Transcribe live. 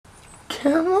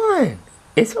Come on.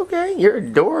 It's okay. You're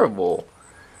adorable.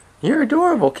 You're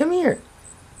adorable. Come here.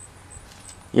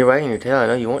 You're wagging your tail. I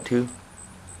know you want to.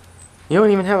 You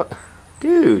don't even have a...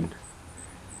 Dude.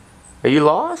 Are you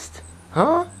lost?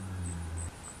 Huh?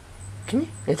 Come here.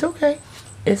 It's okay.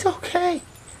 It's okay.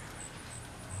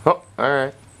 Oh,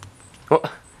 alright. What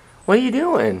are you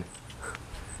doing?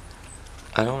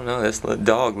 I don't know. This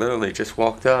dog literally just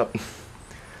walked up.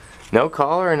 No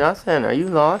collar or nothing. Are you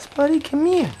lost, buddy? Come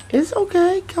here. It's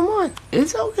okay. Come on.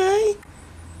 It's okay.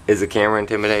 Is the camera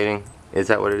intimidating? Is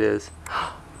that what it is?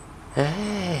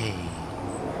 Hey.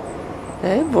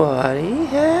 Hey, buddy.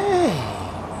 Hey.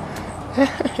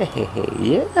 Hey.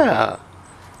 Yeah.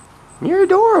 You're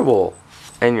adorable.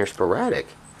 And you're sporadic.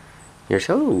 You're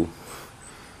so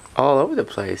all over the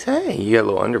place. Hey, you got a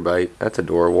little underbite. That's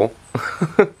adorable.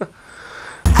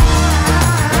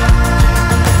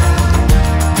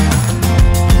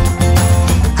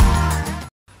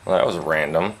 Well, that was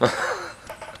random.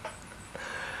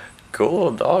 Cool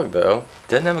little dog, though.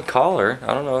 Doesn't have a collar.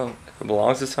 I don't know if it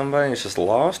belongs to somebody and it's just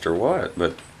lost or what,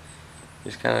 but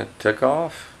just kind of took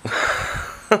off.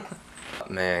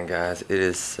 Man, guys, it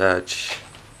is such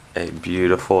a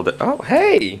beautiful day. Oh,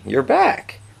 hey, you're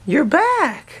back. You're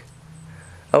back.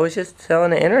 I was just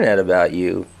telling the internet about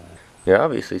you. You're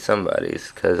obviously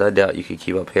somebody's, because I doubt you could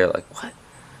keep up here like, what?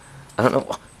 I don't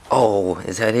know. Oh,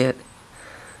 is that it?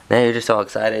 Now you're just all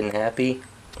excited and happy?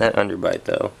 That underbite,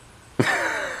 though.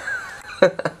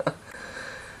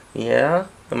 Yeah?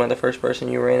 Am I the first person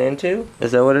you ran into?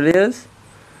 Is that what it is?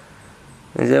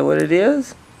 Is that what it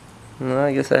is? Well,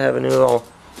 I guess I have a new little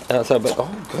outside, but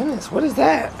oh goodness, what is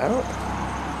that? I don't...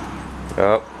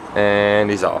 Oh, and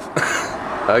he's off.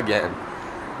 Again.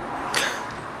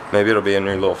 Maybe it'll be a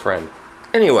new little friend.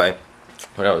 Anyway,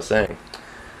 what I was saying.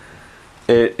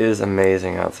 It is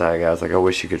amazing outside, guys. Like, I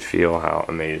wish you could feel how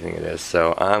amazing it is.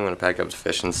 So, I'm going to pack up the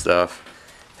fishing stuff.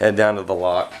 Head down to the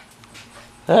lock.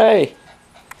 Hey!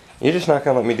 You're just not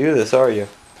going to let me do this, are you?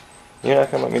 You're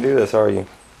not going to let me do this, are you?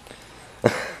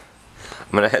 I'm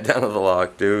going to head down to the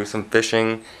lock, do some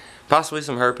fishing, possibly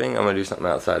some herping. I'm going to do something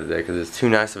outside today because it's too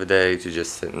nice of a day to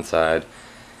just sit inside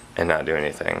and not do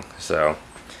anything. So,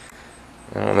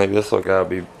 maybe this little guy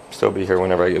will still be here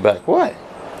whenever I get back. What?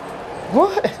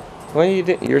 What? What are you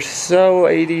doing? You're so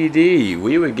ADD.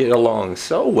 We would get along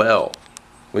so well.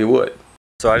 We would.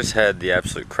 So I just had the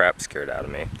absolute crap scared out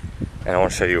of me. And I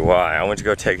want to show you why. I went to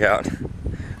go take out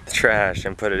the trash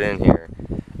and put it in here.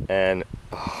 And,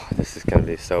 oh, this is going to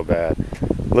be so bad.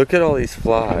 Look at all these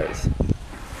flies.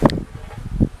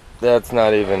 That's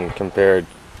not even compared.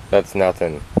 That's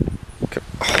nothing.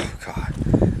 Oh, God.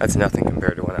 That's nothing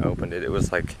compared to when I opened it. It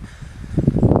was like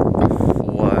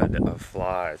of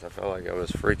flies. I felt like I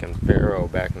was freaking Pharaoh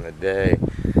back in the day.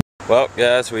 Well,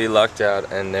 guys, we lucked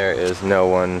out and there is no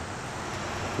one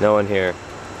here.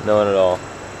 No one at all.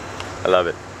 I love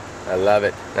it. I love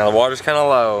it. Now the water's kind of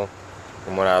low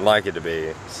from what I'd like it to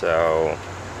be, so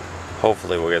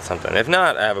hopefully we'll get something. If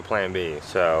not, I have a plan B,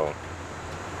 so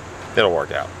it'll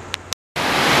work out.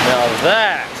 Now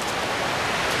that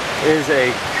is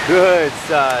a good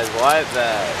size white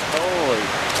bass. Holy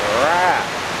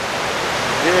crap.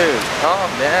 Dude, calm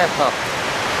down.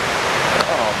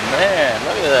 Oh man,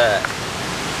 look at that.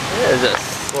 It is a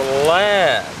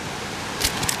slab.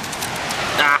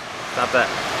 Ah, stop that.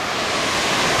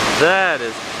 That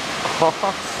is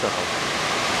awesome.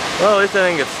 Well, at least I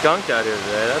didn't get skunked out here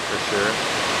today, that's for sure.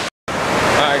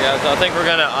 Alright guys, so I think we're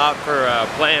gonna opt for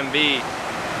plan B,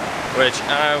 which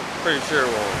I'm pretty sure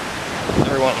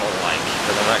everyone will like,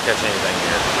 because I'm not catching anything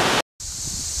here.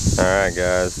 Alright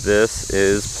guys, this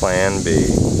is plan B.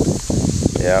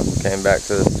 Yep, came back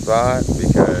to the spot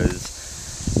because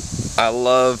I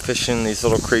love fishing these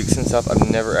little creeks and stuff. I've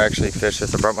never actually fished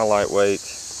this. I brought my lightweight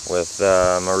with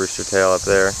my rooster tail up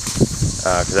there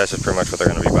because that's just pretty much what they're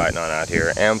going to be biting on out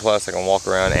here. And plus I can walk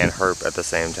around and herp at the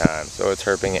same time. So it's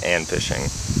herping and fishing.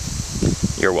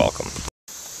 You're welcome.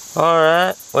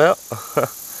 Alright, well,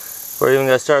 we're even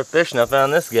going to start fishing. I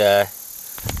found this guy.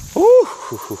 Woo!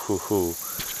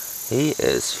 He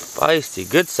is feisty.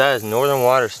 Good sized northern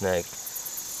water snake.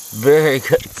 Very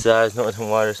good sized northern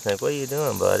water snake. What are you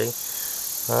doing, buddy?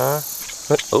 Huh?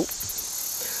 Oh.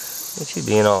 Look at you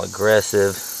being all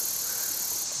aggressive.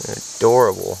 You're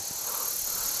adorable.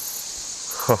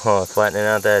 Oh, flattening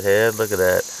out that head. Look at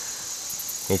that.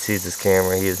 He sees this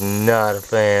camera. He is not a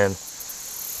fan.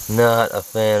 Not a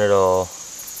fan at all.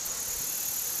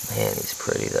 Man, he's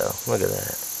pretty though. Look at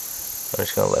that. I'm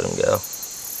just gonna let him go.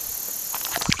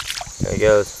 There he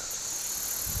goes.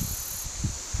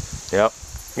 Yep,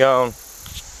 gone.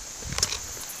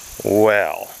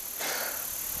 Well,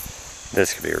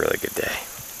 this could be a really good day.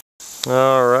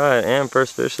 Alright, and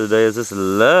first fish of the day is this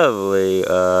lovely,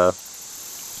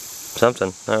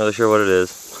 something. Not really sure what it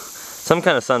is. Some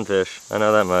kind of sunfish, I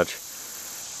know that much.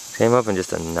 Came up and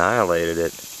just annihilated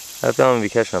it. I feel I'm going to be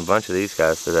catching a bunch of these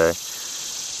guys today.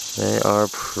 They are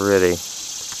pretty.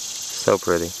 So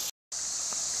pretty.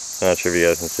 Not sure if you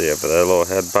guys can see it, but that little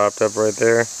head popped up right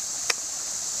there.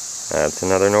 That's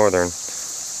another northern.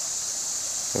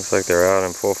 Looks like they're out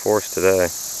in full force today.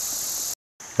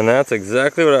 And that's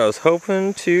exactly what I was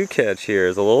hoping to catch here,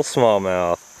 is a little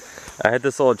smallmouth. I hit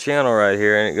this little channel right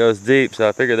here and it goes deep, so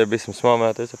I figured there'd be some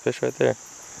smallmouth. There's a fish right there.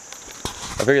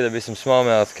 I figured there'd be some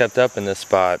smallmouth kept up in this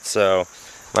spot, so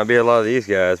might be a lot of these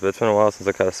guys, but it's been a while since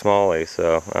I caught a smallie,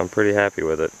 so I'm pretty happy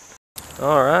with it.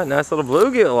 Alright, nice little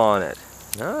bluegill on it.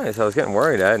 Nice, I was getting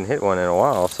worried. I hadn't hit one in a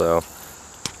while, so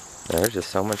there's just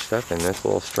so much stuff in this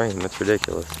little stream, it's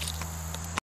ridiculous.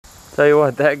 Tell you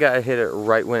what, that guy hit it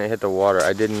right when it hit the water.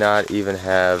 I did not even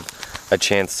have a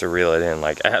chance to reel it in,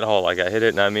 like at all. Like I hit it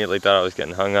and I immediately thought I was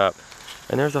getting hung up.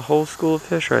 And there's a whole school of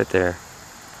fish right there.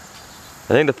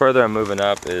 I think the further I'm moving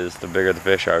up is the bigger the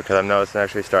fish are, because I'm noticing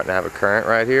actually starting to have a current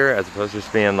right here, as opposed to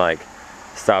just being like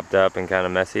stopped up and kind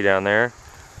of messy down there.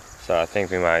 So I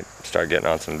think we might start getting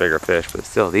on some bigger fish, but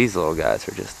still these little guys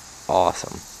are just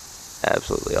awesome.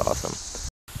 Absolutely awesome.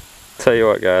 Tell you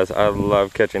what guys, I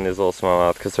love catching these little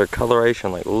smallmouth because their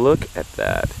coloration, like look at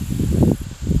that.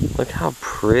 Look how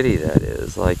pretty that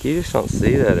is. Like you just don't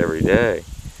see that every day.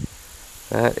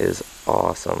 That is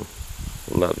awesome.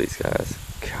 Love these guys.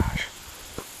 Gosh.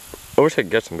 I wish I could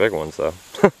get some big ones though.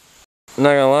 I'm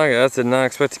not gonna lie guys, did not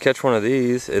expect to catch one of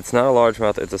these. It's not a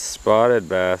largemouth, it's a spotted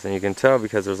bass, and you can tell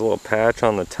because there's a little patch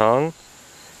on the tongue.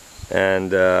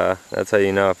 And that's how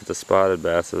you know if it's a spotted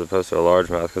bass as opposed to a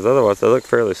largemouth, because otherwise they look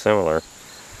fairly similar.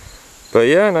 But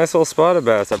yeah, nice little spotted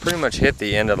bass. I pretty much hit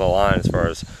the end of the line as far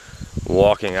as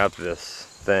walking up this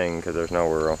thing, because there's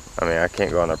nowhere, I mean I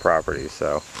can't go on their property,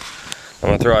 so I'm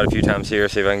gonna throw out a few times here,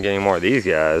 see if I can get any more of these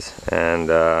guys,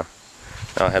 and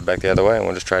I'll head back the other way and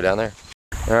we'll just try down there.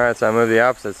 Alright, so I moved the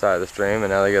opposite side of the stream and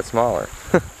now they get smaller.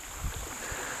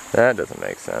 That doesn't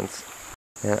make sense.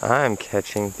 And I'm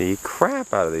catching the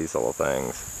crap out of these little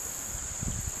things.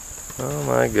 Oh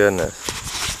my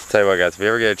goodness. Tell you what guys, if you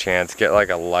ever get a chance, get like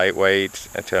a lightweight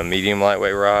to a medium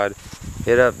lightweight rod.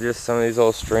 Hit up just some of these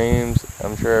little streams.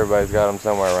 I'm sure everybody's got them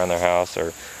somewhere around their house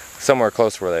or somewhere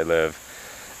close to where they live.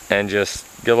 And just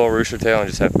get a little rooster tail and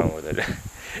just have fun with it.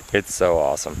 It's so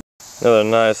awesome. Another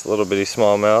nice little bitty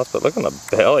smallmouth, but look on the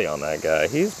belly on that guy.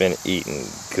 He's been eating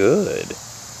good.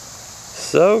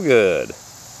 So good.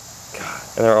 God,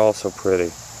 and they're all so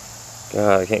pretty.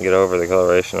 God, I can't get over the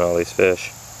coloration of all these fish.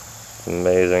 It's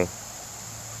amazing.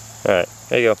 Alright,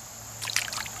 there you go.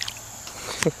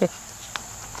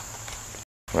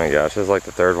 Oh my gosh, this is like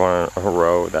the third one in a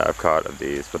row that I've caught of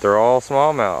these, but they're all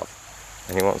smallmouth.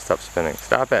 And he won't stop spinning.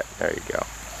 Stop it. There you go.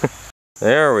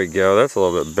 There we go. That's a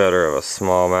little bit better of a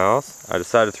smallmouth. I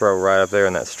decided to throw right up there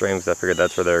in that stream because I figured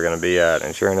that's where they were going to be at.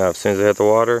 And sure enough, as soon as I hit the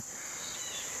water,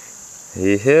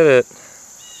 he hit it.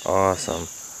 Awesome.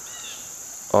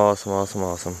 Awesome, awesome,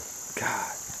 awesome. God.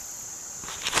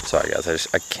 Sorry guys,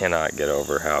 I cannot get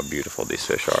over how beautiful these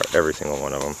fish are. Every single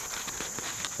one of them.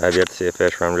 I've yet to see a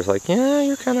fish where I'm just like, yeah,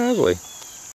 you're kind of ugly.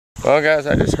 Well guys,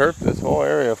 I just herped this whole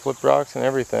area, flipped rocks and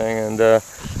everything, and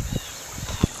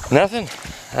nothing.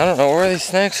 I don't know where these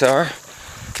snakes are.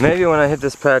 Maybe when I hit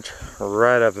this patch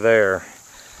right up there,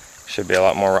 should be a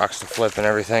lot more rocks to flip and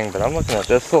everything, but I'm looking at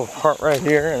this little part right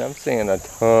here and I'm seeing a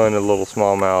ton of little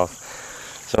smallmouth.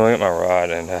 So I'm gonna get my rod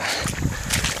and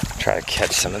try to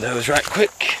catch some of those right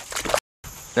quick.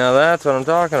 Now that's what I'm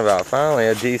talking about. Finally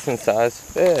a decent sized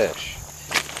fish.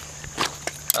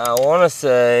 I wanna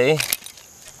say,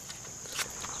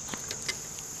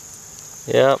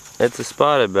 yep, it's a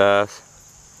spotted bass.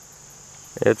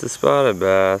 It's a spotted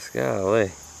bass. Golly.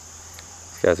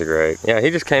 These guys are great. Yeah,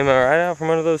 he just came right out from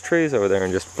under those trees over there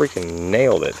and just freaking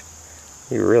nailed it.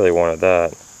 He really wanted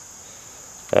that.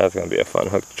 That's going to be a fun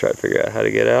hook to try to figure out how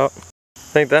to get out. I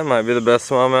think that might be the best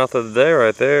smallmouth of the day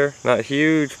right there. Not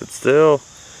huge, but still.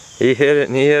 He hit it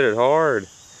and he hit it hard.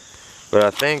 But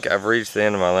I think I've reached the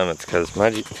end of my limits because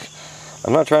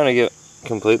I'm not trying to get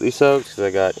completely soaked because I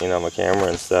got, you know, my camera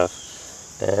and stuff.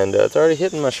 And it's already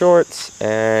hitting my shorts,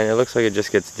 and it looks like it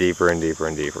just gets deeper and deeper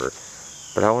and deeper.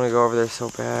 But I want to go over there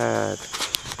so bad.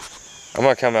 I'm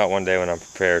going to come out one day when I'm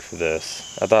prepared for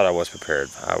this. I thought I was prepared,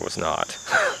 but I was not.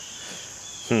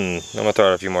 I'm going to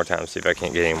throw it a few more times, see if I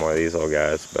can't get any more of these little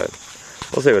guys, but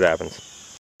we'll see what happens.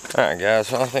 Alright guys,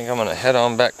 so I think I'm going to head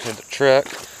on back to the truck,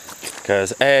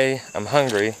 because A, I'm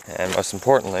hungry, and most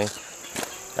importantly,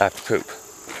 I have to poop.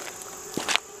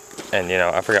 And you know,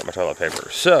 I forgot my toilet paper.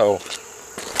 So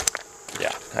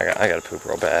yeah, I gotta poop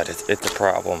real bad. It's a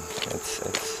problem.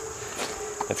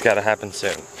 It's gotta happen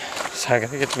soon. So I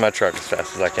gotta get to my truck as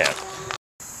fast as I can.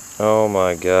 Oh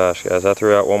my gosh, guys, I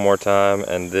threw out one more time,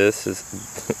 and this is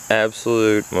the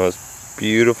absolute most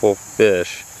beautiful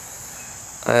fish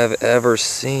I have ever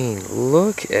seen.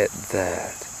 Look at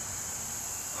that.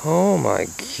 Oh my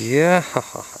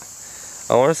god.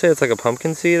 I want to say it's like a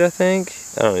pumpkin seed, I think.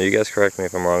 I don't know, you guys correct me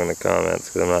if I'm wrong in the comments,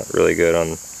 because I'm not really good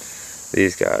on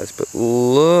these guys. But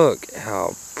look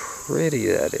how pretty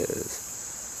that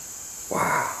is.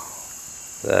 Wow.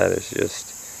 That is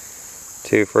just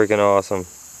too freaking awesome.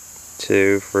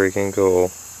 Too freaking cool.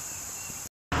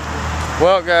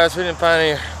 Well guys, we didn't find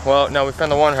any, well no, we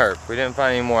found the one herp. We didn't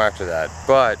find any more after that,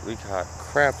 but we caught a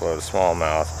crap load of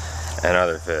smallmouth and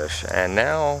other fish, and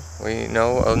now we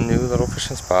know a new little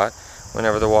fishing spot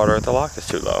whenever the water at the loch is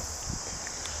too low.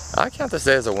 I count this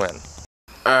day as a win.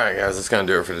 Alright guys, that's gonna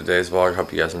do it for today's vlog.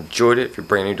 Hope you guys enjoyed it. If you're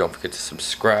brand new, don't forget to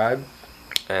subscribe.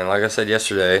 And like I said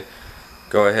yesterday,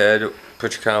 go ahead,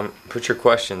 put your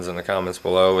questions in the comments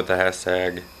below with the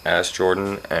hashtag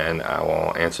AskJordan, and I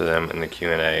will answer them in the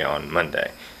Q&A on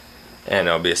Monday. And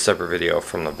it'll be a separate video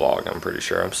from the vlog, I'm pretty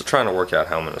sure. I'm still trying to work out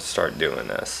how I'm going to start doing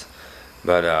this.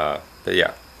 But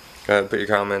yeah, go ahead, put your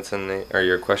comments or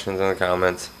your questions in the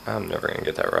comments. I'm never going to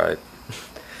get that right.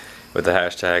 With the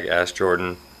hashtag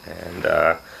AskJordan, and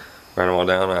write them all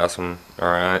down, ask them,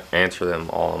 or answer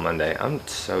them all on Monday. I'm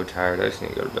so tired, I just need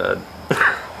to go to bed.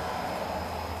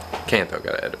 Can't though,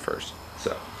 gotta edit first.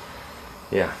 So,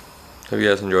 yeah. Hope you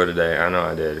guys enjoyed today. I know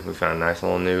I did. We found a nice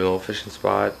new little fishing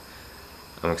spot.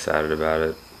 I'm excited about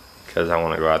it because I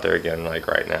want to go out there again like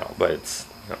right now. But it's,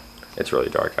 you know, it's really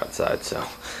dark outside, so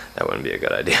that wouldn't be a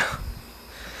good idea.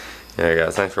 Yeah,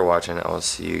 guys, thanks for watching. I will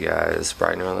see you guys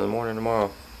bright and early in the morning tomorrow.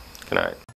 Good night.